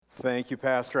Thank you,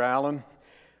 Pastor Allen.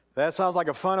 That sounds like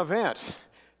a fun event,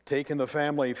 taking the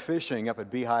family fishing up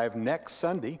at Beehive next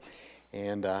Sunday,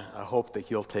 and I hope that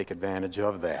you'll take advantage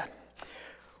of that.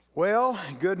 Well,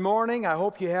 good morning. I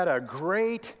hope you had a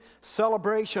great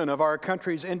celebration of our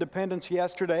country's independence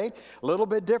yesterday. A little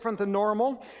bit different than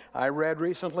normal. I read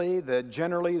recently that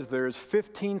generally there's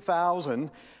 15,000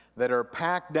 that are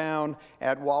packed down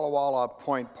at Walla Walla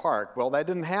Point Park. Well, that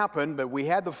didn't happen, but we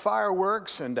had the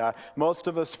fireworks, and most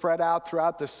of us spread out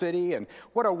throughout the city, and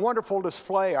what a wonderful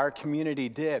display our community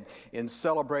did in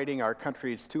celebrating our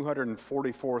country's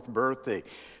 244th birthday.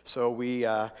 So we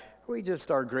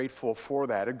just are grateful for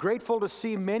that. And grateful to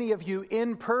see many of you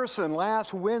in person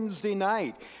last Wednesday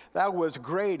night. That was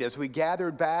great as we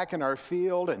gathered back in our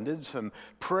field and did some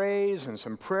praise and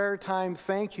some prayer time.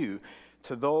 Thank you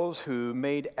to those who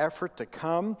made effort to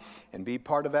come and be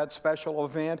part of that special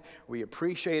event. We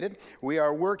appreciate it. We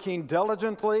are working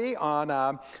diligently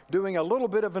on doing a little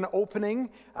bit of an opening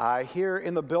here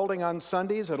in the building on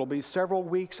Sundays. It'll be several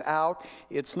weeks out.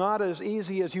 It's not as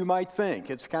easy as you might think.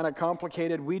 It's kind of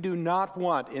complicated. We do not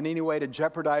want in any way to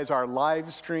jeopardize our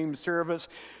live stream service,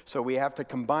 so we have to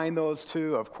combine those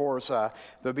two. Of course,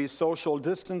 there'll be social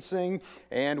distancing,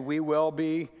 and we will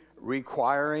be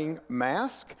requiring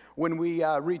masks when we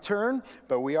return,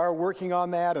 but we are working on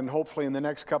that, and hopefully in the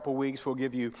next couple weeks we'll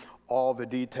give you all the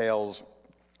details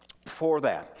for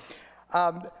that.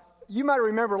 You might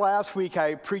remember last week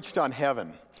I preached on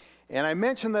heaven, and I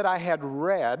mentioned that I had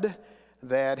read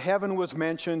that heaven was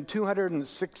mentioned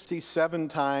 267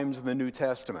 times in the New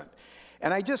Testament.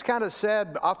 And I just kind of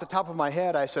said off the top of my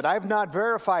head, I said, I've not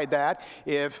verified that.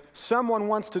 If someone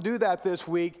wants to do that this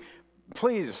week,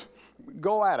 please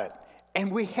go at it. And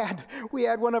we had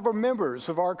one of our members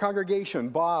of our congregation,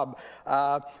 Bob,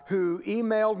 who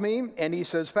emailed me, and he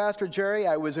says, Pastor Jerry,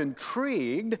 I was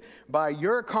intrigued by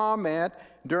your comment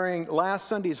during last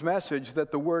Sunday's message that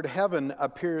the word heaven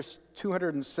appears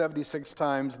 276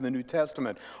 times in the New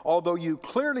Testament, although you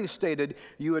clearly stated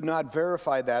you had not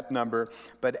verified that number,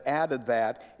 but added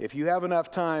that if you have enough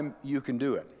time, you can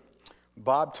do it.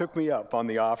 Bob took me up on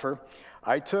the offer.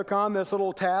 I took on this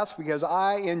little task because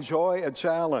I enjoy a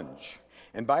challenge.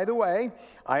 And by the way,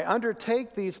 I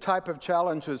undertake these type of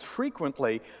challenges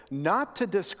frequently, not to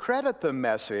discredit the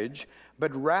message,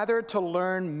 but rather to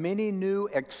learn many new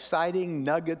exciting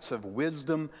nuggets of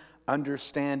wisdom,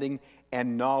 understanding,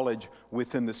 and knowledge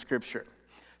within the Scripture.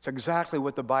 It's exactly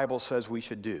what the Bible says we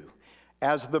should do.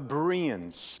 As the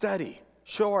Bereans study,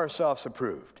 show ourselves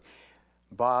approved.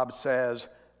 Bob says,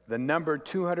 the number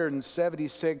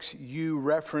 276 you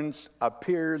referenced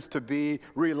appears to be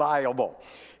reliable.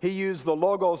 He used the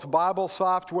Logos Bible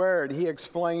software, and he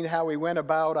explained how he went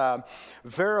about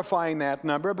verifying that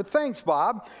number. But thanks,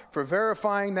 Bob, for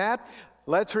verifying that.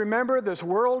 Let's remember, this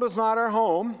world is not our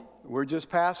home. We're just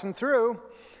passing through.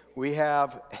 We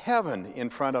have heaven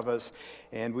in front of us,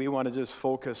 and we want to just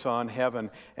focus on heaven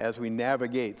as we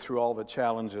navigate through all the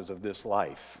challenges of this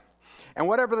life. And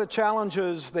whatever the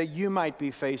challenges that you might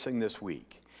be facing this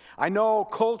week, I know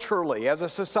culturally, as a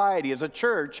society, as a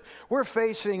church, we're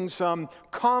facing some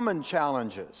common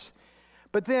challenges.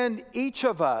 But then each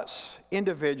of us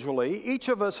individually, each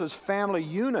of us as family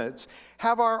units,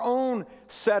 have our own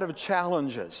set of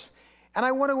challenges. And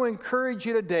I want to encourage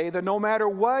you today that no matter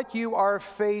what you are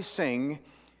facing,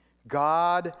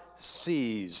 God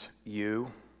sees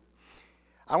you.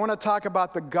 I want to talk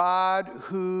about the God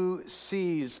who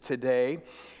sees today.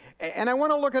 And I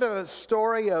want to look at a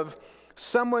story of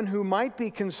someone who might be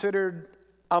considered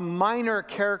a minor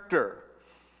character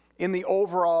in the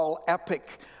overall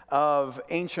epic of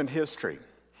ancient history.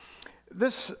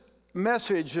 This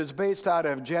message is based out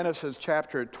of Genesis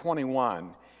chapter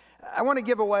 21. I want to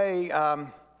give away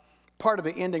part of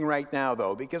the ending right now,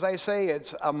 though, because I say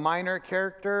it's a minor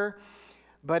character,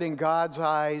 but in God's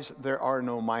eyes, there are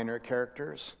no minor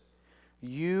characters.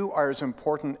 You are as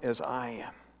important as I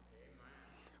am.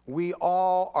 We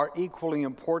all are equally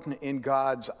important in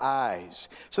God's eyes.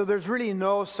 So there's really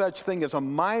no such thing as a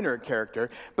minor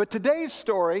character. But today's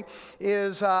story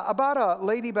is about a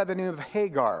lady by the name of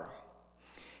Hagar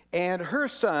and her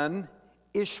son,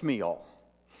 Ishmael.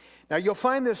 Now, you'll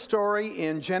find this story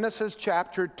in Genesis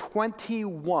chapter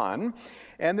 21.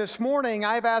 And this morning,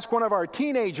 I've asked one of our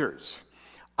teenagers,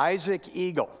 Isaac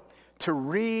Eagle, to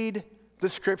read the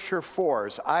scripture for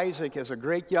us. Isaac is a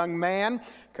great young man,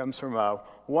 comes from a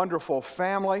wonderful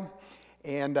family,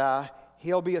 and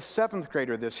he'll be a 7th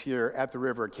grader this year at the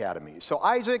River Academy. So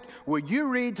Isaac, would you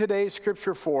read today's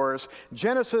scripture for us,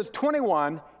 Genesis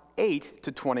 21, 8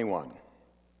 to 21.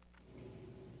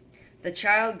 The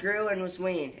child grew and was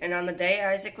weaned, and on the day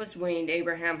Isaac was weaned,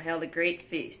 Abraham held a great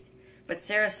feast. But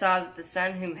Sarah saw that the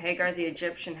son whom Hagar the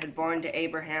Egyptian had borne to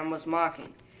Abraham was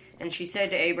mocking. And she said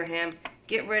to Abraham,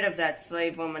 "Get rid of that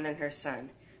slave woman and her son,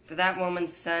 for that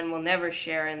woman's son will never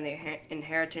share in the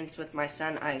inheritance with my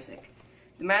son Isaac."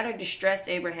 The matter distressed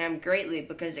Abraham greatly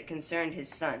because it concerned his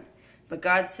son. But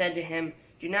God said to him,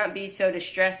 "Do not be so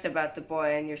distressed about the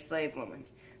boy and your slave woman.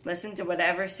 Listen to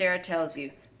whatever Sarah tells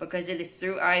you, because it is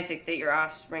through Isaac that your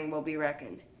offspring will be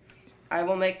reckoned. I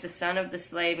will make the son of the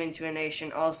slave into a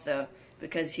nation also,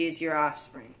 because he is your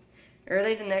offspring."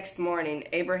 Early the next morning,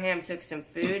 Abraham took some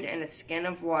food and a skin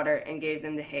of water and gave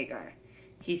them to Hagar.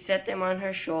 He set them on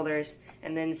her shoulders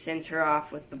and then sent her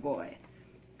off with the boy.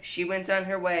 She went on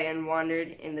her way and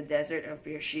wandered in the desert of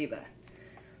Beersheba.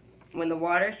 When the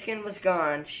water skin was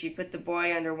gone, she put the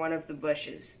boy under one of the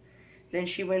bushes. Then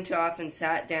she went off and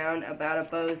sat down about a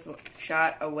bow's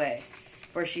shot away,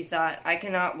 for she thought, "I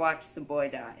cannot watch the boy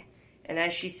die." And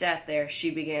as she sat there, she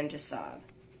began to sob.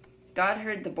 God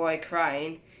heard the boy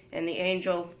crying, and the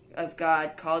angel of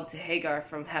God called to Hagar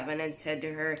from heaven and said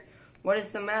to her, "What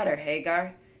is the matter,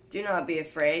 Hagar? Do not be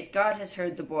afraid. God has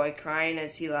heard the boy crying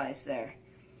as he lies there.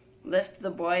 Lift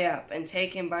the boy up and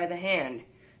take him by the hand,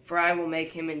 for I will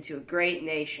make him into a great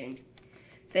nation."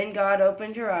 Then God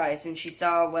opened her eyes, and she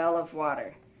saw a well of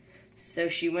water. So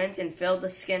she went and filled the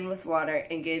skin with water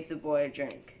and gave the boy a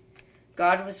drink.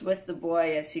 God was with the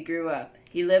boy as he grew up.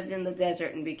 He lived in the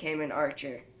desert and became an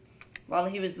archer. While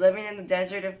he was living in the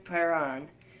desert of Paran,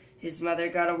 his mother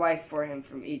got a wife for him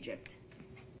from Egypt.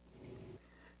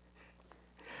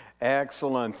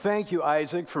 Excellent. Thank you,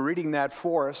 Isaac, for reading that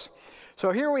for us.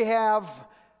 So here we have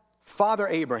Father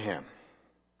Abraham,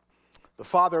 the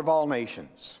father of all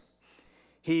nations.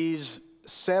 He's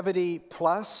 70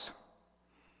 plus.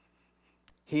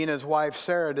 He and his wife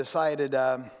Sarah decided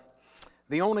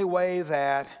the only way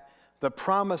that the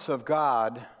promise of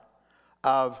God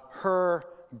of her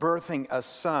birthing a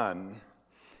son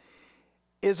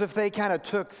is if they kind of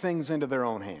took things into their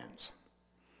own hands.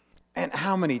 And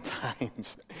how many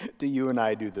times do you and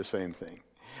I do the same thing?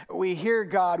 We hear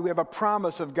God, we have a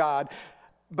promise of God,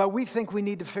 but we think we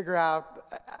need to figure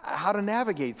out how to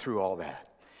navigate through all that.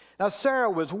 Now, Sarah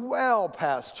was well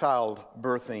past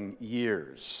childbirthing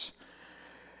years,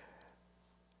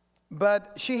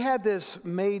 but she had this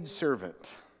maidservant,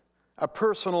 a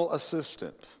personal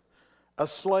assistant, a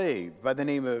slave by the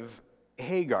name of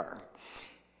Hagar.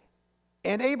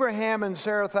 And Abraham and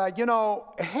Sarah thought,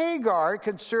 Hagar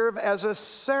could serve as a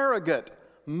surrogate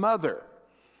mother.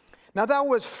 Now, that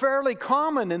was fairly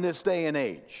common in this day and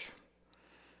age.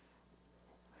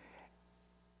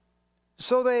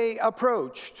 So they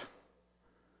approached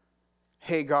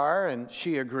Hagar, and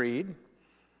she agreed.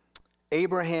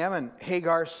 Abraham and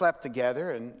Hagar slept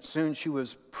together, and soon she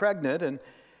was pregnant and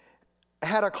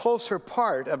had a closer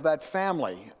part of that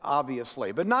family,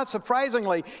 obviously. But not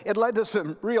surprisingly, it led to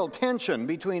some real tension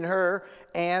between her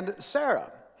and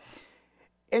Sarah.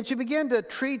 And she began to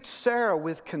treat Sarah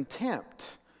with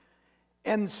contempt.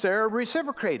 And Sarah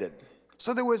reciprocated.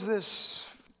 So there was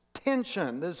this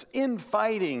tension, this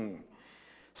infighting.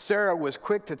 Sarah was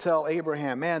quick to tell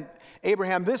Abraham, "Man,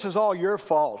 Abraham, this is all your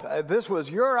fault. This was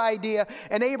your idea."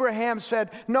 And Abraham said,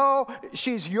 "No,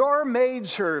 she's your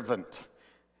maidservant.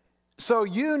 So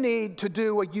you need to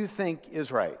do what you think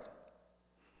is right."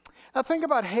 Now think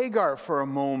about Hagar for a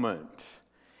moment.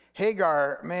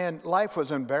 Hagar, man, life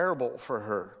was unbearable for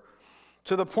her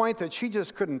to the point that she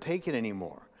just couldn't take it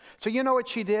anymore. So you know what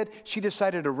she did? She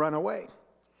decided to run away.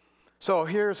 So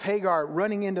here's Hagar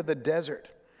running into the desert.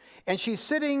 And she's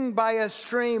sitting by a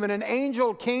stream, and an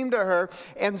angel came to her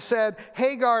and said,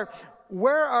 "Hagar,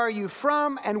 where are you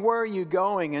from and where are you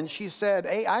going?" And she said,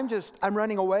 "Hey, I'm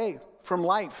running away from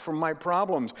life, from my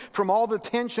problems, from all the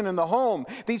tension in the home.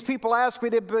 These people asked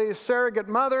me to be a surrogate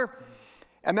mother,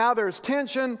 and now there's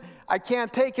tension. I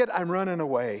can't take it. I'm running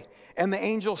away." And the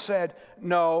angel said,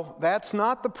 "No, that's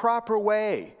not the proper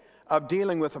way of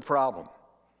dealing with a problem.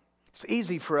 It's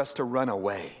easy for us to run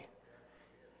away."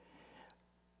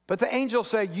 But the angel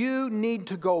said, "You need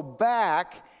to go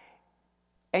back,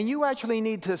 and you actually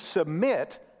need to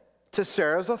submit to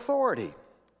Sarah's authority.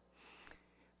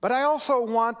 But I also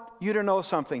want you to know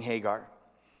something, Hagar.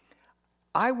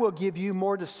 I will give you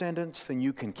more descendants than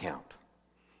you can count."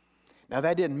 Now,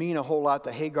 that didn't mean a whole lot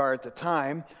to Hagar at the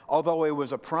time, although it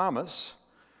was a promise.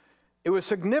 It was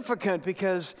significant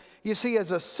because, you see,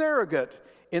 as a surrogate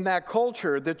in that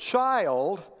culture, the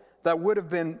child that would have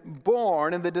been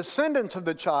born and the descendants of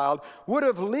the child would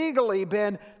have legally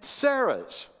been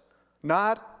Sarah's,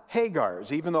 not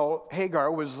Hagar's, even though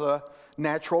Hagar was the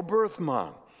natural birth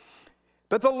mom.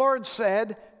 But the Lord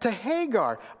said to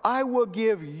Hagar, "I will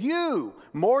give you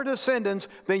more descendants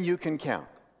than you can count."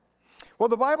 Well,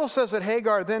 the Bible says that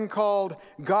Hagar then called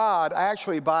God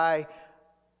actually by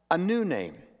a new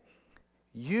name.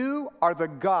 You are the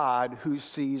God who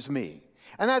sees me.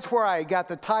 And that's where I got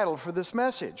the title for this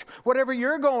message. Whatever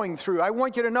you're going through, I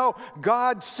want you to know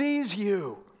God sees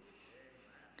you.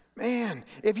 Man,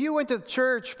 if you went to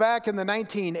church back in the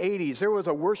 1980s, there was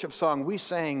a worship song we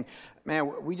sang.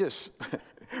 Man, we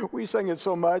sang it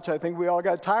so much, I think we all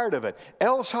got tired of it.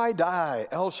 El Shaddai,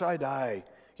 El Shaddai.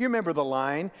 You remember the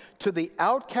line, to the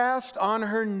outcast on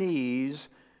her knees,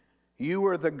 you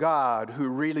are the God who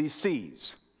really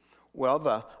sees. Well,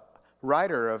 the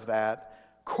writer of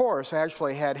that chorus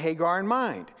actually had Hagar in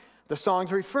mind. The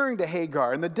song's referring to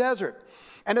Hagar in the desert.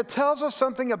 And it tells us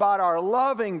something about our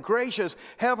loving, gracious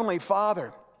Heavenly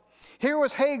Father. Here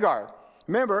was Hagar,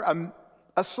 remember,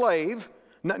 a slave,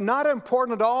 not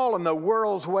important at all in the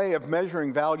world's way of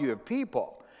measuring value of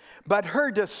people. But her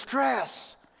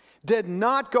distress did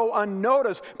not go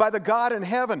unnoticed by the God in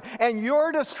heaven. And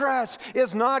your distress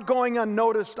is not going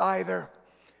unnoticed either.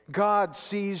 God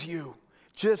sees you,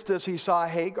 just as he saw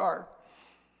Hagar.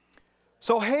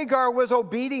 So Hagar was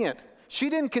obedient.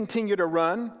 She didn't continue to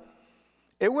run.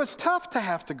 It was tough to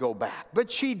have to go back,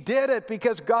 but she did it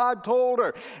because God told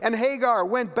her. And Hagar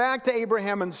went back to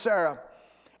Abraham and Sarah,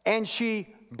 and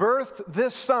she birthed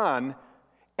this son,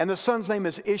 and the son's name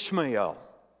is Ishmael.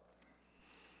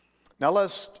 Now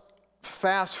let's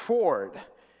fast forward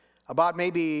about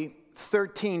maybe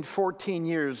 13, 14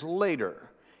 years later.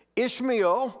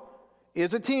 Ishmael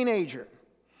is a teenager.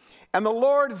 And the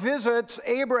Lord visits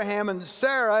Abraham and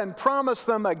Sarah and promised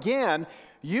them again,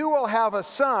 you will have a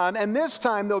son, and this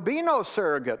time there'll be no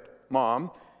surrogate mom.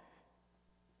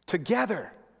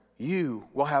 Together, you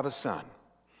will have a son.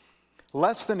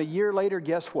 Less than a year later,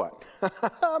 guess what?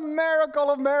 A miracle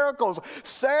of miracles.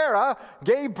 Sarah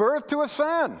gave birth to a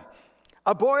son,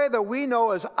 a boy that we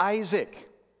know as Isaac,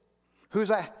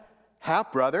 who's a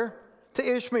half-brother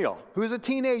to Ishmael, who's a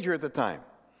teenager at the time.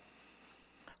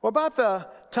 Well, about the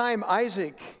time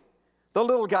Isaac, the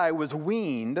little guy, was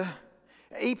weaned,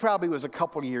 he probably was a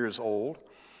couple years old,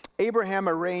 Abraham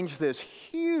arranged this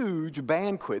huge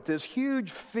banquet, this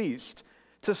huge feast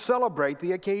to celebrate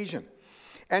the occasion.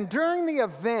 And during the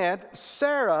event,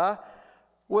 Sarah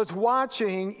was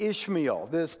watching Ishmael,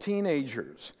 this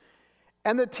teenager's.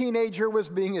 And the teenager was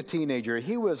being a teenager.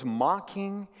 He was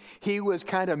mocking. He was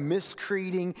kind of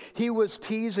mistreating. He was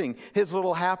teasing his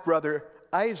little half-brother,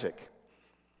 Isaac.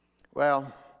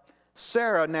 Well,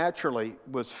 Sarah naturally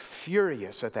was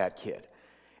furious at that kid.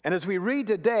 And as we read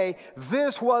today,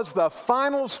 this was the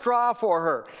final straw for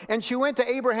her. And she went to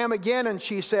Abraham again and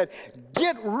she said,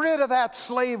 get rid of that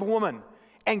slave woman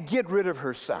and get rid of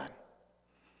her son.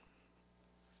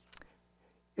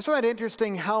 Isn't that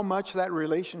interesting how much that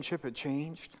relationship had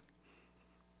changed?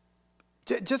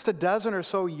 Just a dozen or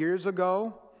so years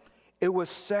ago, it was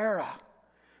Sarah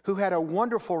who had a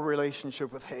wonderful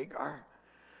relationship with Hagar,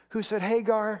 who said,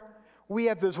 Hagar, we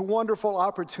have this wonderful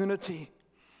opportunity.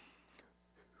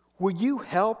 Will you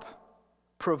help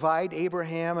provide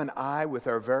Abraham and I with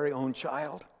our very own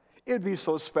child? It'd be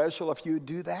so special if you would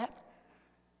do that.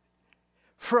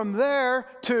 From there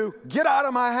to get out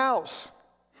of my house.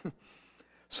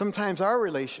 Sometimes our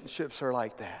relationships are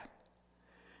like that.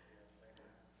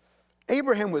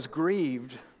 Abraham was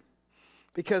grieved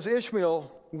because Ishmael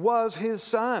was his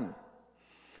son.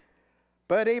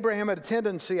 But Abraham had a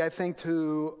tendency, I think,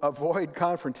 to avoid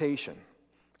confrontation,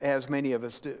 as many of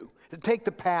us do, to take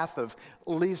the path of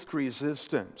least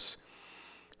resistance.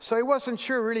 So he wasn't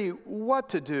sure really what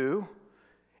to do.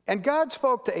 And God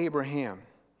spoke to Abraham,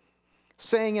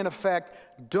 saying in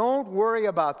effect, don't worry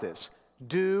about this.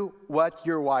 Do what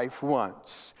your wife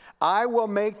wants. I will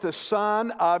make the son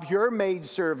of your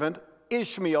maidservant,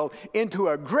 Ishmael, into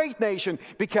a great nation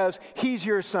because he's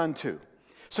your son too.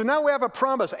 So now we have a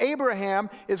promise. Abraham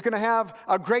is going to have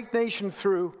a great nation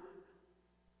through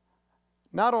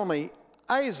not only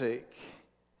Isaac,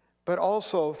 but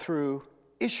also through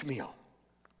Ishmael.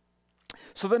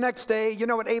 So the next day, you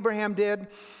know what Abraham did?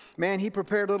 Man, he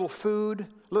prepared a little food,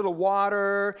 little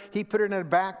water. He put it in a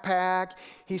backpack.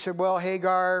 He said, well,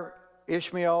 Hagar,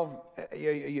 Ishmael,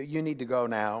 you need to go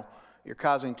now. You're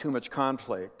causing too much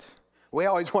conflict. We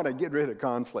always want to get rid of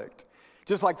conflict.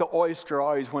 Just like the oyster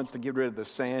always wants to get rid of the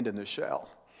sand in the shell.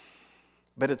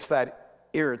 But it's that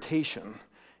irritation.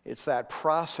 It's that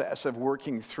process of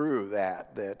working through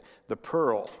that the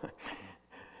pearl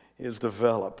is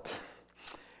developed.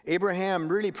 Abraham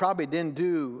really probably didn't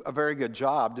do a very good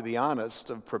job, to be honest,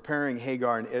 of preparing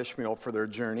Hagar and Ishmael for their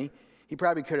journey. He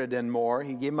probably could have done more.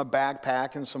 He gave them a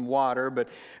backpack and some water. But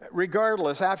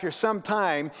regardless, after some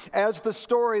time, as the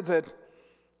story that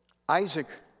Isaac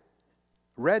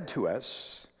read to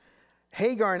us,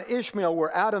 Hagar and Ishmael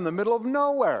were out in the middle of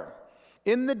nowhere,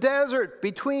 in the desert,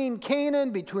 between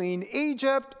Canaan, between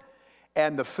Egypt,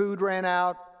 and the food ran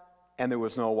out, and there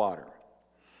was no water.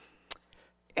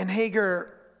 And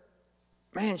Hagar,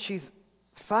 man, she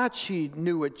thought she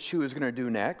knew what she was going to do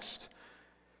next.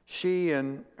 She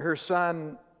and her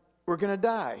son were going to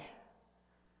die.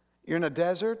 You're in a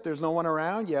desert, there's no one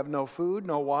around, you have no food,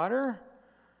 no water.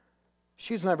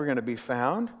 She's never going to be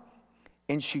found.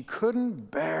 And she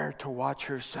couldn't bear to watch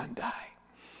her son die.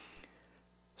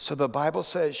 So the Bible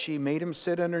says she made him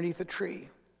sit underneath a tree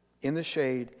in the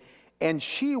shade, and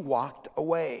she walked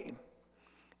away.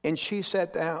 And she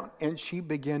sat down and she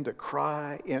began to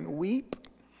cry and weep.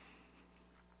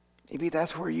 Maybe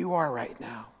that's where you are right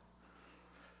now.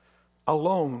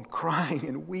 Alone, crying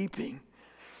and weeping.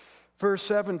 Verse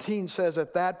 17 says,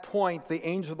 at that point, the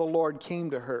angel of the Lord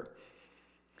came to her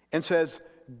and says,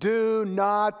 do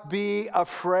not be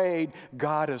afraid.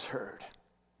 God has heard.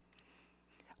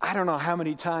 I don't know how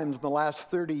many times in the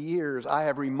last 30 years I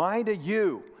have reminded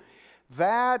you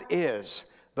that is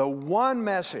the one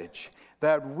message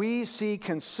that we see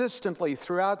consistently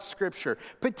throughout Scripture,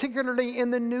 particularly in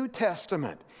the New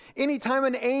Testament. Anytime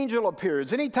an angel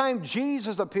appears, anytime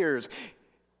Jesus appears,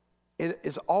 it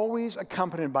is always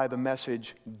accompanied by the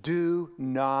message, do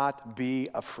not be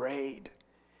afraid,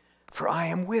 for I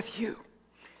am with you.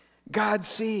 God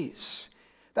sees.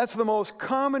 That's the most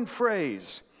common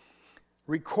phrase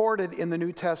recorded in the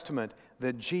New Testament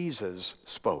that Jesus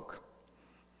spoke.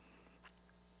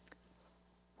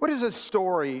 What does this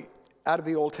story out of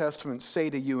the Old Testament say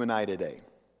to you and I today?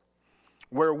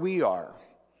 Where we are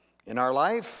in our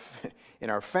life, in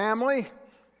our family,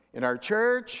 in our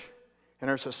church, in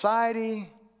our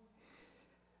society.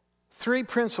 Three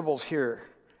principles here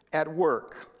at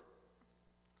work.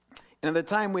 And at the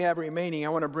time we have remaining, I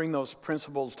want to bring those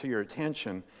principles to your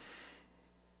attention.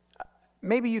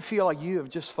 Maybe you feel like you have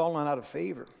just fallen out of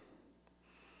favor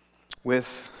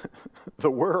with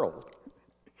the world.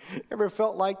 Ever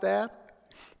felt like that?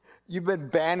 You've been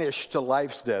banished to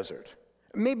life's desert.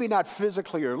 Maybe not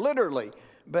physically or literally,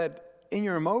 but in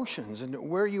your emotions and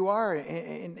where you are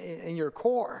in your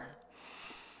core.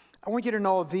 I want you to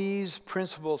know these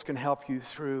principles can help you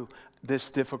through this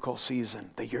difficult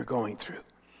season that you're going through.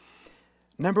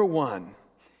 Number one,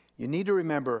 you need to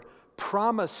remember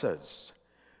promises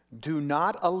do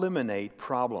not eliminate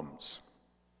problems.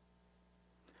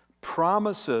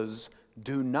 Promises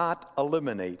do not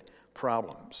eliminate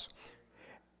problems.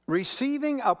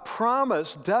 Receiving a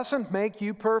promise doesn't make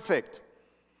you perfect.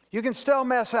 You can still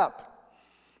mess up.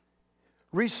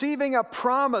 Receiving a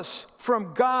promise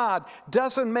from God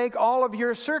doesn't make all of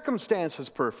your circumstances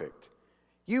perfect.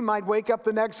 You might wake up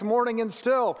the next morning and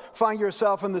still find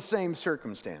yourself in the same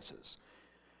circumstances.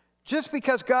 Just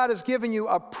because God has given you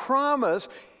a promise,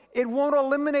 it won't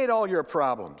eliminate all your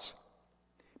problems.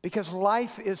 Because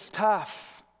life is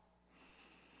tough.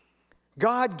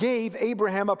 God gave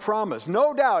Abraham a promise.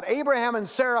 No doubt, Abraham and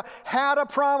Sarah had a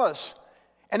promise.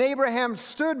 And Abraham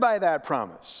stood by that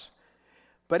promise.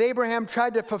 But Abraham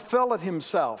tried to fulfill it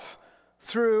himself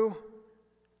through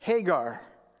Hagar.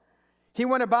 He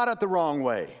went about it the wrong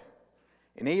way.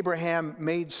 And Abraham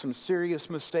made some serious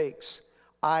mistakes.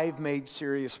 I've made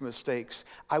serious mistakes.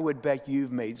 I would bet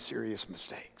you've made serious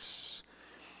mistakes.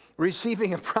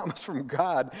 Receiving a promise from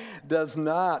God does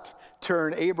not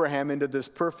turn Abraham into this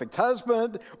perfect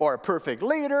husband or a perfect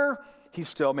leader. He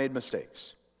still made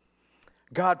mistakes.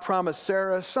 God promised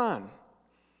Sarah a son.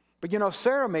 But you know,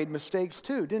 Sarah made mistakes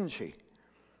too, didn't she?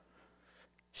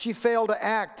 She failed to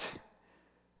act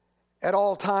at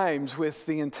all times with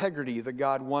the integrity that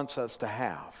God wants us to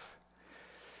have.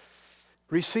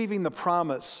 Receiving the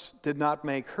promise did not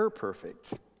make her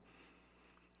perfect.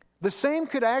 The same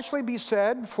could actually be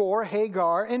said for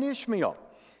Hagar and Ishmael.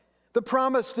 The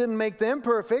promise didn't make them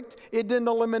perfect. It didn't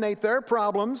eliminate their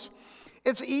problems.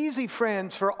 It's easy,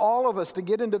 friends, for all of us to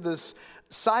get into this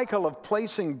cycle of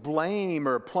placing blame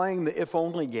or playing the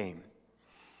if-only game.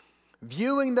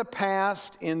 Viewing the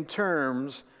past in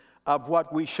terms of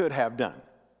what we should have done.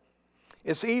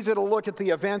 It's easy to look at the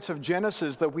events of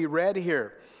Genesis that we read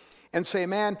here and say,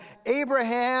 man,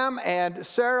 Abraham and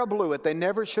Sarah blew it. They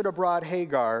never should have brought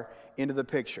Hagar into the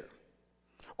picture.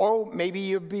 Or maybe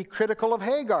you'd be critical of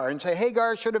Hagar and say,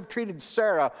 Hagar should have treated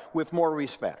Sarah with more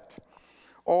respect.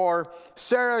 Or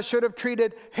Sarah should have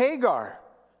treated Hagar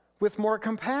with more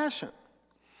compassion.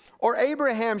 Or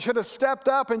Abraham should have stepped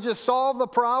up and just solved the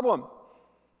problem.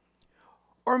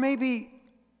 Or maybe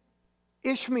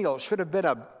Ishmael should have been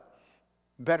a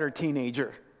better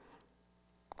teenager.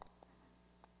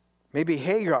 Maybe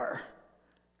Hagar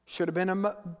should have been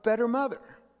a better mother.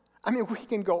 I mean, we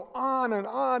can go on,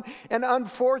 and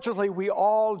unfortunately, we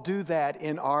all do that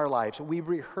in our lives. We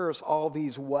rehearse all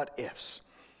these what ifs.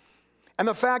 And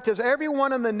the fact is,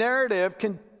 everyone in the narrative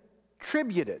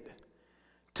contributed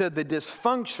to the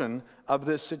dysfunction of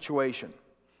this situation.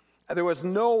 There was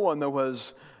no one that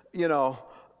was,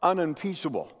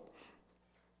 unimpeachable.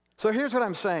 So here's what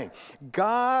I'm saying.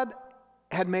 God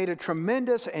had made a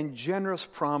tremendous and generous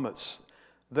promise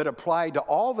that applied to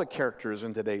all the characters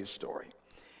in today's story.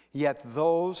 Yet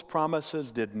those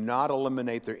promises did not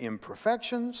eliminate their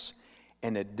imperfections,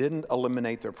 and it didn't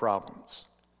eliminate their problems.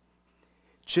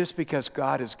 Just because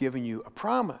God has given you a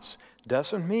promise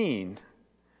doesn't mean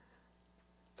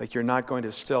that you're not going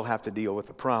to still have to deal with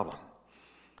the problem.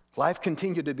 Life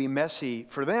continued to be messy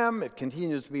for them. It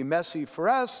continues to be messy for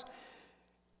us.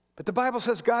 But the Bible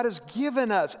says God has given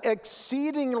us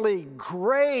exceedingly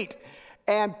great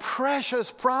and precious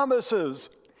promises.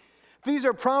 These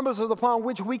are promises upon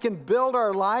which we can build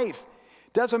our life.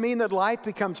 Doesn't mean that life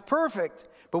becomes perfect,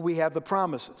 but we have the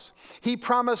promises. He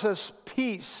promises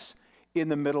peace in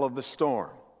the middle of the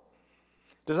storm.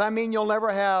 Does that mean you'll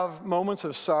never have moments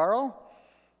of sorrow,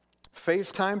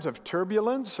 face times of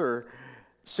turbulence, or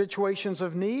situations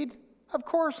of need? Of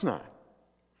course not.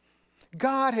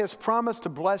 God has promised to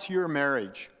bless your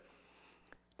marriage.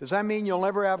 Does that mean you'll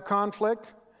never have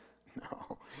conflict?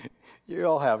 No,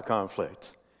 you'll have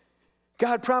conflict.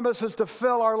 God promises to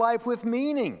fill our life with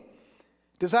meaning.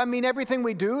 Does that mean everything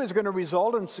we do is going to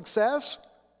result in success?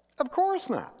 Of course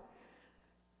not.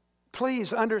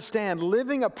 Please understand,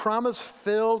 living a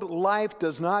promise-filled life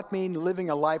does not mean living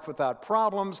a life without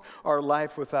problems or a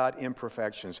life without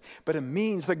imperfections. But it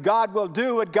means that God will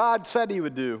do what God said He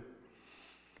would do.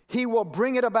 He will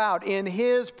bring it about in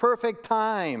His perfect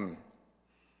time.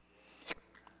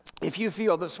 If you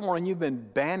feel this morning you've been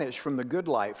banished from the good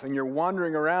life and you're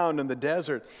wandering around in the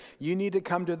desert, you need to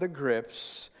come to the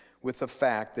grips with the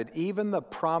fact that even the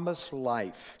promised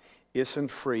life isn't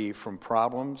free from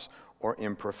problems or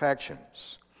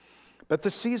imperfections. But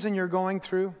the season you're going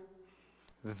through,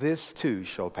 this too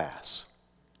shall pass.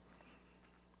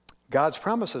 God's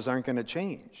promises aren't going to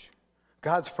change.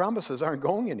 God's promises aren't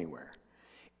going anywhere.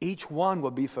 Each one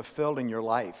will be fulfilled in your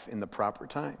life in the proper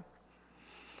time.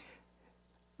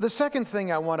 The second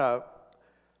thing I want to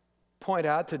point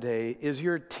out today is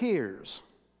your tears.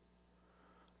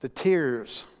 The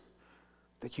tears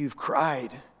that you've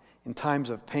cried in times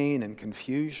of pain and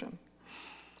confusion.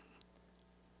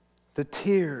 The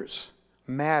tears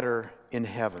matter in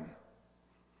heaven.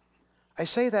 I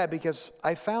say that because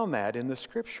I found that in the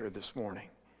scripture this morning.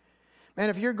 Man,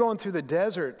 if you're going through the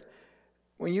desert,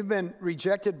 when you've been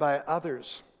rejected by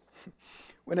others,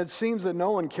 when it seems that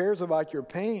no one cares about your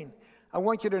pain, I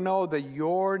want you to know that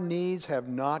your needs have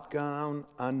not gone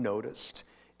unnoticed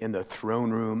in the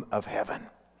throne room of heaven.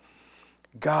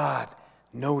 God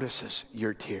notices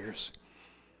your tears.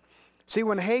 See,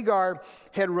 when Hagar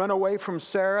had run away from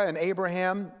Sarah and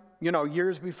Abraham,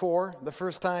 years before, the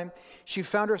first time, she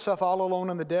found herself all alone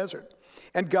in the desert.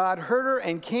 And God heard her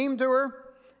and came to her,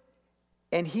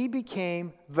 and He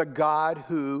became the God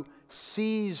who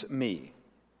sees me.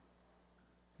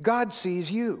 God sees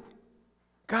you.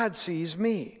 God sees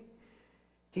me.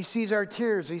 He sees our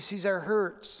tears. He sees our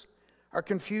hurts, our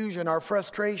confusion, our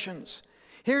frustrations.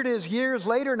 Here it is years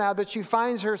later now that she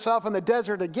finds herself in the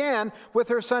desert again with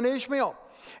her son Ishmael.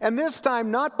 And this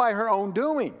time not by her own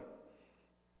doing.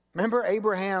 Remember,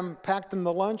 Abraham packed him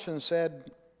the lunch and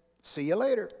said, "See you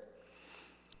later."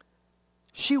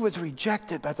 She was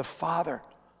rejected by the father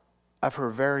of her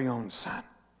very own son.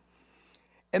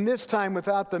 And this time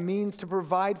without the means to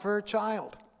provide for her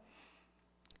child.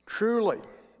 Truly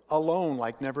alone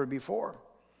like never before.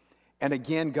 And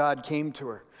again, God came to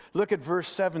her. Look at verse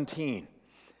 17.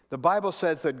 The Bible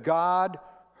says that God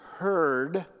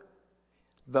heard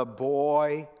the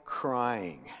boy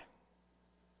crying.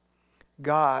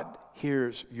 God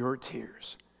hears your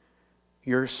tears,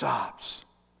 your sobs,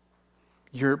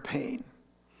 your pain.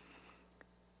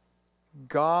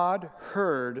 God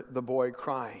heard the boy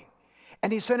crying.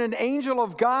 And He sent an angel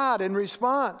of God in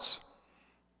response.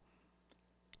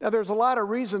 Now, there's a lot of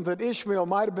reasons that Ishmael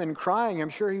might have been crying. I'm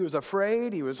sure he was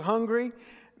afraid. He was hungry.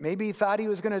 Maybe he thought he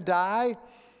was going to die.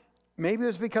 Maybe it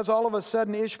was because all of a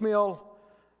sudden Ishmael,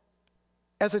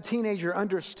 as a teenager,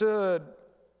 understood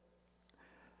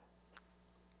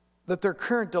that their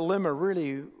current dilemma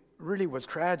really was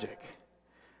tragic.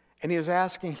 And he was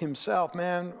asking himself,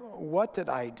 man, what did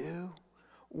I do?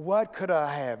 What could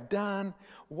I have done?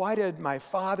 Why did my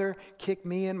father kick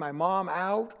me and my mom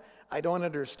out? I don't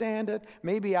understand it.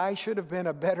 Maybe I should have been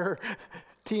a better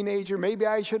teenager. Maybe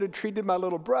I should have treated my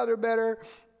little brother better.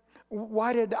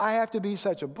 Why did I have to be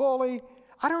such a bully?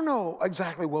 I don't know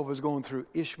exactly what was going through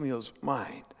Ishmael's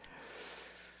mind.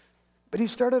 But he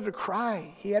started to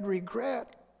cry. He had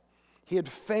regret. He had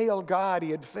failed God.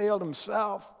 He had failed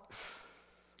himself.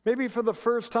 Maybe for the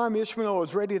first time, Ishmael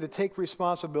was ready to take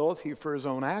responsibility for his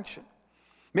own action.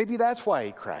 Maybe that's why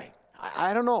he cried.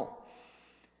 I don't know.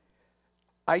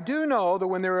 I do know that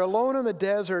when they were alone in the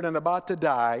desert and about to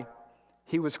die,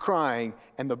 he was crying,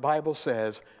 and the Bible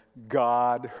says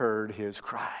God heard his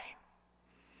cry.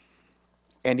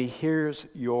 And he hears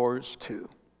yours too.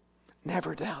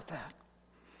 Never doubt that.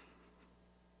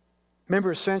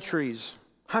 Remember, centuries,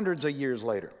 hundreds of years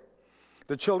later,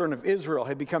 the children of Israel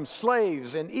had become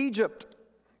slaves in Egypt.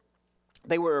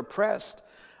 They were oppressed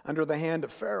under the hand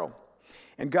of Pharaoh.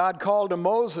 And God called to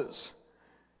Moses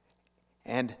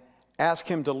and asked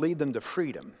him to lead them to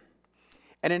freedom.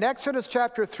 And in Exodus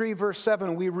chapter 3, verse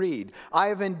 7, we read, I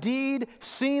have indeed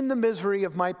seen the misery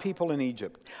of my people in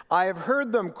Egypt. I have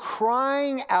heard them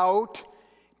crying out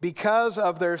because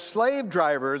of their slave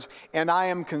drivers, and I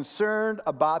am concerned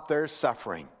about their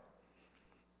suffering.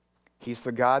 He's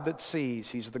the God that sees.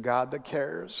 He's the God that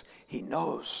cares. He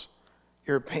knows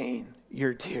your pain,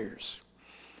 your tears.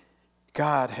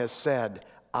 God has said,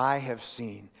 I have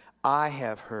seen, I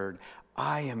have heard,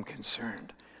 I am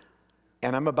concerned.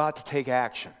 And I'm about to take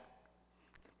action.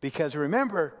 Because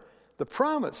remember, the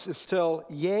promise is still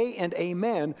yea and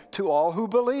amen to all who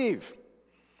believe.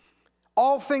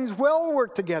 All things will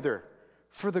work together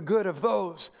for the good of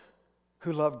those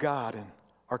who love God and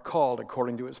are called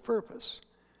according to his purpose.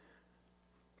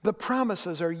 The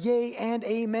promises are yea and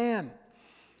amen.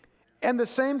 And the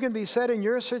same can be said in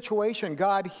your situation.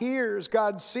 God hears,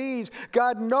 God sees,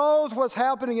 God knows what's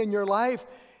happening in your life,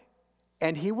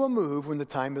 and he will move when the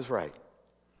time is right.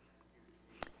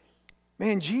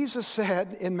 Man, Jesus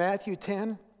said in Matthew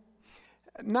 10,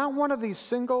 not one of these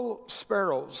single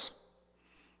sparrows.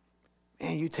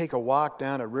 And you take a walk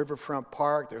down a riverfront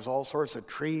park, there's all sorts of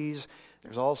trees,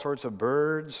 there's all sorts of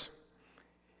birds.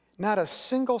 Not a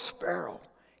single sparrow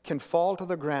can fall to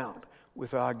the ground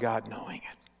without God knowing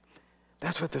it.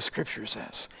 That's what the scripture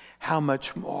says. How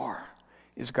much more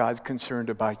is God concerned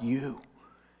about you,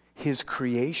 his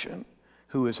creation,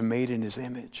 who is made in his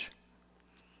image?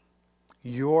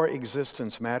 Your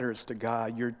existence matters to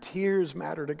God. Your tears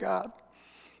matter to God.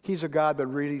 He's a God that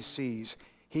really sees.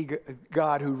 He's a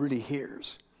God who really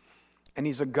hears. And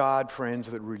he's a God, friends,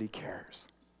 that really cares.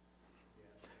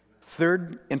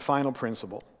 Third and final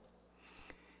principle.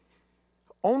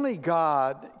 Only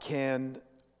God can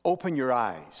open your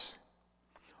eyes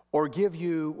or give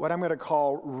you what I'm going to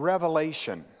call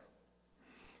revelation.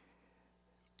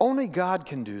 Only God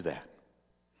can do that.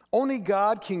 Only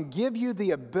God can give you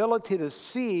the ability to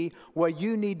see what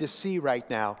you need to see right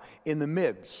now in the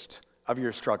midst of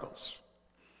your struggles.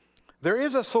 There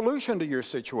is a solution to your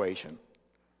situation.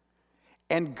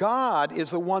 And God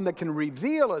is the one that can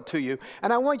reveal it to you.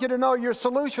 And I want you to know your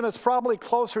solution is probably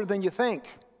closer than you think.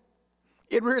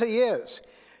 It really is.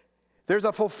 There's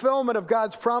a fulfillment of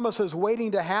God's promises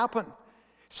waiting to happen.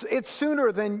 It's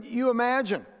sooner than you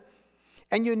imagine.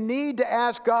 And you need to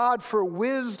ask God for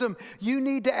wisdom. You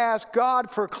need to ask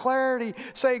God for clarity.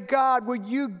 Say, God, will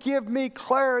you give me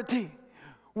clarity?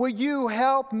 Will you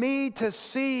help me to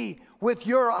see with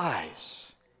your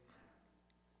eyes?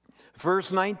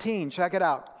 Verse 19, check it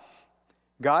out.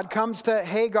 God comes to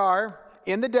Hagar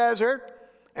in the desert,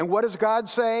 and what does God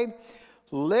say?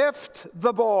 Lift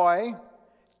the boy,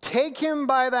 take him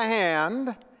by the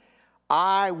hand,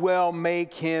 I will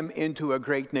make him into a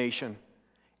great nation.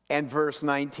 And verse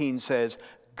 19 says,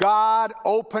 God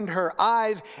opened her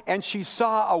eyes and she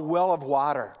saw a well of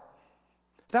water.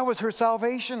 That was her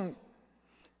salvation.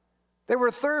 They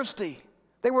were thirsty.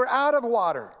 They were out of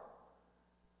water.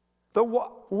 The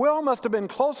well must have been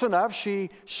close enough. She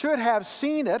should have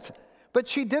seen it, but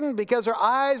she didn't because her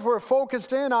eyes were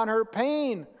focused in on her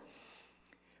pain.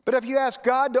 But if you ask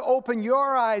God to open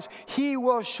your eyes, he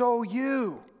will show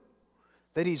you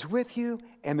that he's with you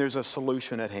and there's a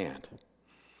solution at hand.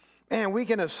 And we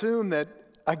can assume that,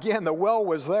 again, the well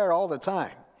was there all the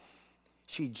time.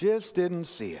 She just didn't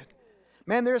see it.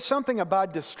 Man, there's something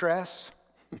about distress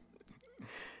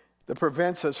that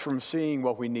prevents us from seeing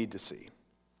what we need to see.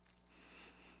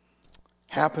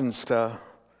 Happens to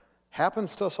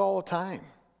us all the time.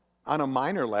 On a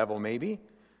minor level, maybe.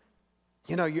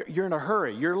 You know, you're in a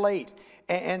hurry. You're late.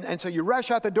 And so you rush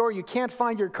out the door. You can't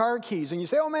find your car keys. And you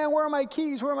say, oh, man, where are my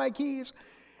keys? Where are my keys?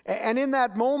 And in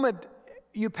that moment,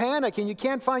 you panic and you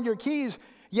can't find your keys,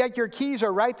 yet your keys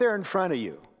are right there in front of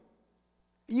you.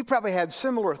 You probably had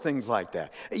similar things like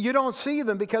that. You don't see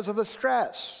them because of the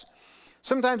stress.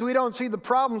 Sometimes we don't see the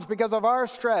problems because of our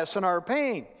stress and our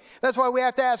pain. That's why we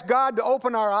have to ask God to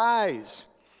open our eyes.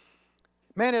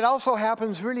 Man, it also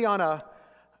happens really on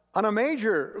a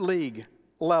major league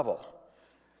level.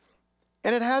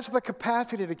 And it has the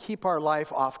capacity to keep our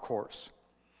life off course.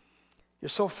 You're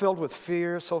so filled with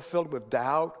fear, so filled with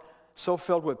doubt, so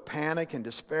filled with panic and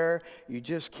despair, you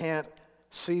just can't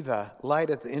see the light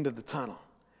at the end of the tunnel.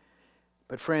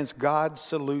 But friends, God's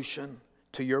solution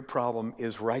to your problem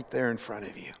is right there in front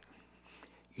of you.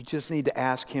 You just need to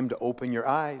ask Him to open your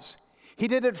eyes. He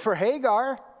did it for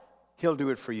Hagar. He'll do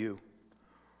it for you.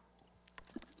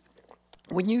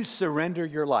 When you surrender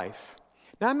your life,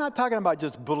 now I'm not talking about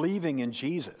just believing in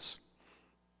Jesus.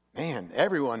 Man,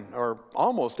 everyone or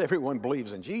almost everyone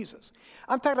believes in Jesus.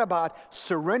 I'm talking about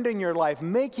surrendering your life,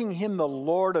 making Him the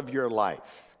Lord of your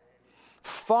life,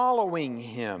 following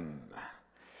Him.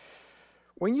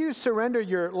 When you surrender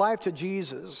your life to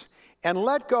Jesus and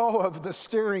let go of the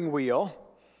steering wheel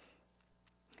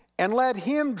and let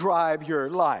Him drive your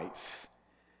life,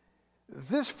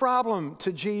 this problem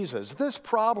to Jesus, this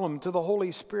problem to the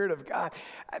Holy Spirit of God,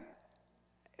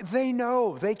 they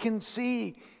know, they can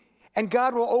see. And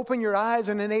God will open your eyes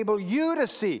and enable you to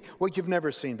see what you've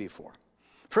never seen before.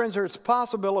 Friends, there's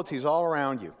possibilities all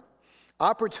around you,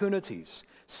 opportunities,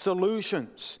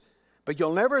 solutions, but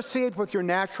you'll never see it with your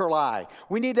natural eye.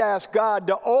 We need to ask God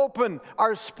to open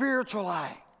our spiritual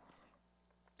eye.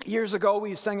 Years ago,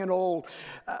 we sang an old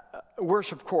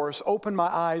worship chorus, "Open my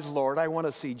eyes, Lord, I want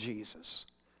to see Jesus."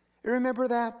 You remember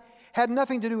that? Had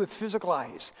nothing to do with physical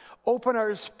eyes. Open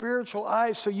our spiritual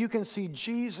eyes so you can see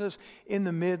Jesus in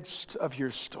the midst of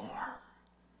your storm.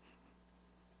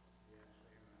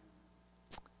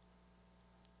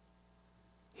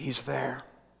 He's there.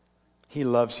 He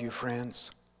loves you,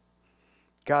 friends.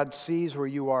 God sees where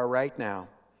you are right now,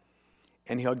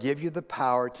 and He'll give you the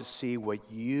power to see what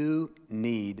you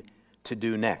need to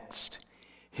do next.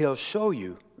 He'll show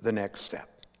you the next step.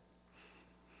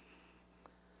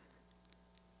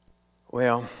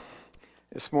 Well,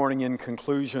 this morning in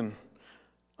conclusion,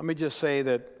 let me just say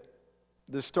that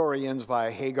the story ends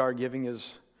by Hagar giving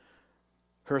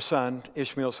her son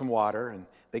Ishmael some water, and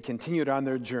they continued on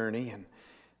their journey, and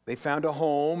they found a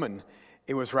home, and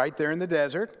it was right there in the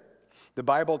desert. The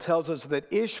Bible tells us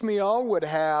that Ishmael would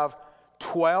have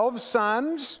 12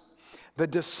 sons, the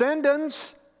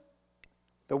descendants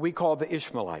that we call the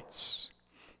Ishmaelites.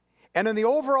 And in the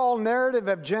overall narrative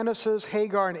of Genesis,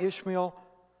 Hagar and Ishmael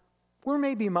were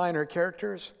maybe minor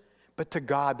characters, but to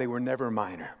God they were never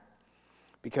minor,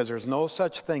 because there's no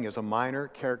such thing as a minor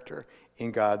character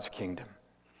in God's kingdom.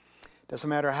 Doesn't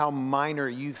matter how minor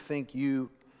you think you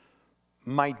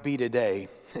might be today,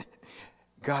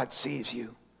 God sees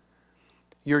you.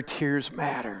 Your tears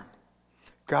matter.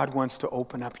 God wants to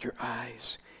open up your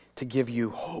eyes to give you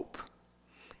hope.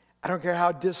 I don't care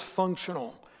how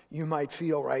dysfunctional you might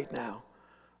feel right now,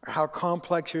 or how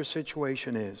complex your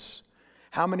situation is,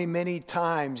 how many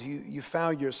times you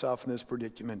found yourself in this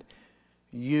predicament.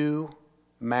 You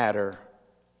matter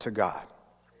to God.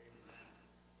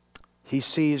 He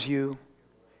sees you.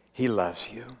 He loves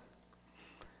you.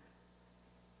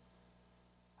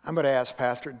 I'm going to ask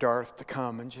Pastor Darth to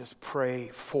come and just pray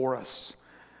for us.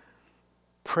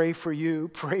 Pray for you.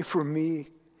 Pray for me.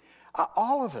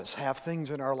 All of us have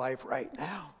things in our life right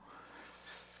now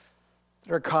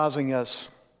that are causing us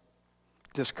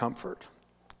discomfort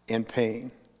and pain.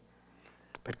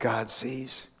 But God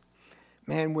sees.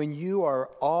 Man, when you are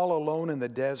all alone in the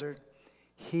desert,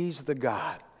 He's the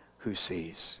God who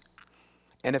sees.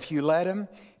 And if you let Him,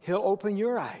 He'll open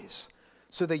your eyes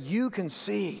so that you can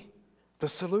see the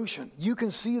solution. You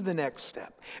can see the next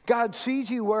step. God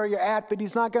sees you where you're at, but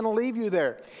He's not going to leave you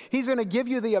there. He's going to give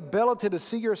you the ability to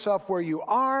see yourself where you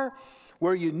are,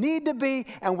 where you need to be,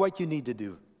 and what you need to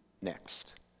do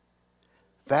next.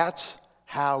 That's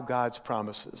how God's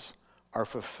promises are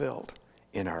fulfilled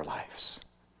in our lives.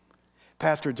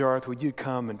 Pastor Darth, would you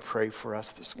come and pray for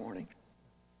us this morning?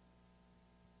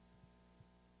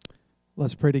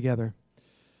 Let's pray together.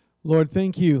 Lord,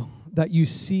 thank you that you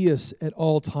see us at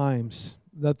all times,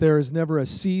 that there is never a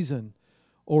season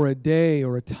or a day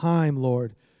or a time,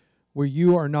 Lord, where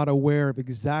you are not aware of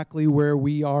exactly where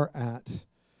we are at.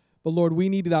 But Lord, we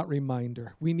need that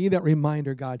reminder. We need that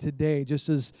reminder, God, today, just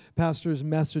as Pastor's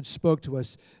message spoke to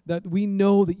us, that we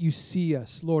know that you see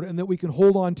us, Lord, and that we can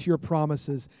hold on to your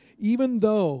promises, even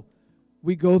though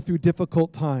we go through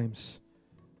difficult times,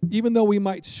 even though we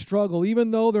might struggle,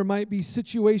 even though there might be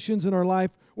situations in our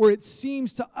life where it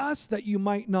seems to us that you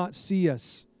might not see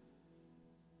us.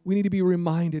 We need to be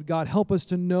reminded, God, help us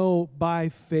to know by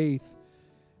faith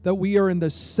that we are in the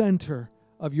center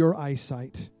of your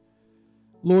eyesight.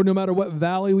 Lord, no matter what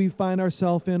valley we find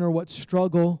ourselves in or what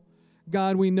struggle,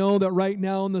 God, we know that right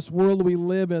now in this world we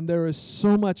live in, there is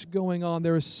so much going on.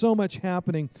 There is so much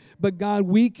happening. But God,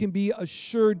 we can be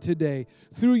assured today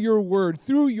through your word,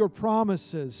 through your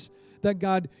promises, that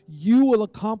God, you will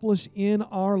accomplish in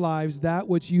our lives that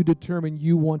which you determine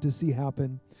you want to see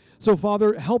happen. So,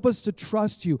 Father, help us to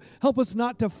trust you. Help us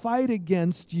not to fight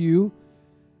against you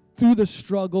through the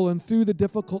struggle and through the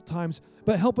difficult times,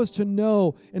 but help us to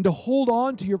know and to hold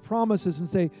on to your promises and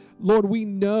say, Lord, we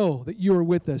know that you are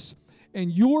with us,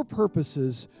 and your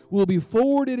purposes will be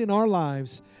forwarded in our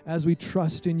lives as we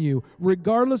trust in you,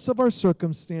 regardless of our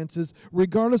circumstances,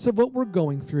 regardless of what we're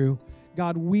going through.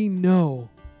 God, we know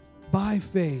by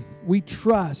faith, we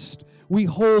trust, we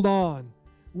hold on,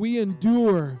 we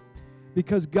endure,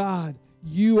 because God,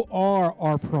 you are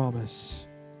our promise.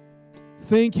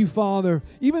 Thank you, Father.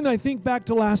 Even I think back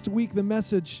to last week, the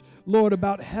message, Lord,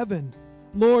 about heaven.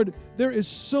 Lord, there is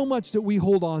so much that we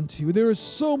hold on to. There is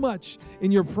so much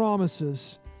in your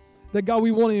promises that, God,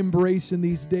 we want to embrace in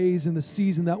these days and the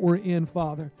season that we're in,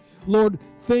 Father. Lord,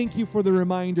 thank you for the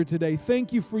reminder today.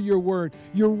 Thank you for your word.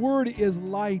 Your word is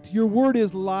light. Your word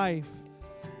is life.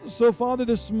 So, Father,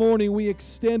 this morning we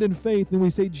extend in faith and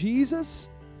we say, Jesus,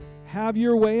 have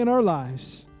your way in our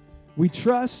lives. We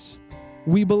trust,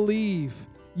 we believe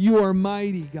you are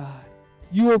mighty, God.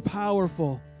 You are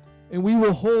powerful, and we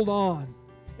will hold on,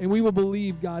 and we will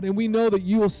believe, God, and we know that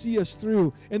you will see us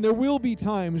through, and there will be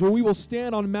times where we will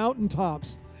stand on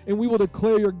mountaintops and we will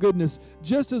declare your goodness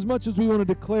just as much as we want to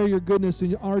declare your goodness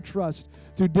and our trust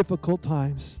through difficult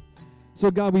times.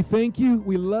 So, God, we thank you.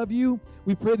 We love you.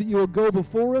 We pray that you will go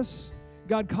before us.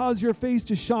 God, cause your face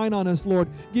to shine on us, Lord,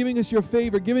 giving us your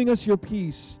favor, giving us your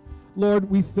peace. Lord,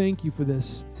 we thank you for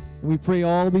this. And we pray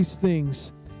all these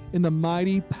things in the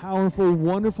mighty, powerful,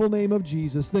 wonderful name of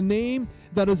Jesus, the name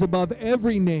that is above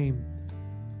every name,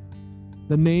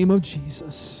 the name of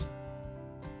Jesus.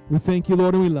 We thank you,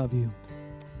 Lord, and we love you.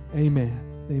 Amen.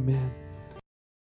 Amen.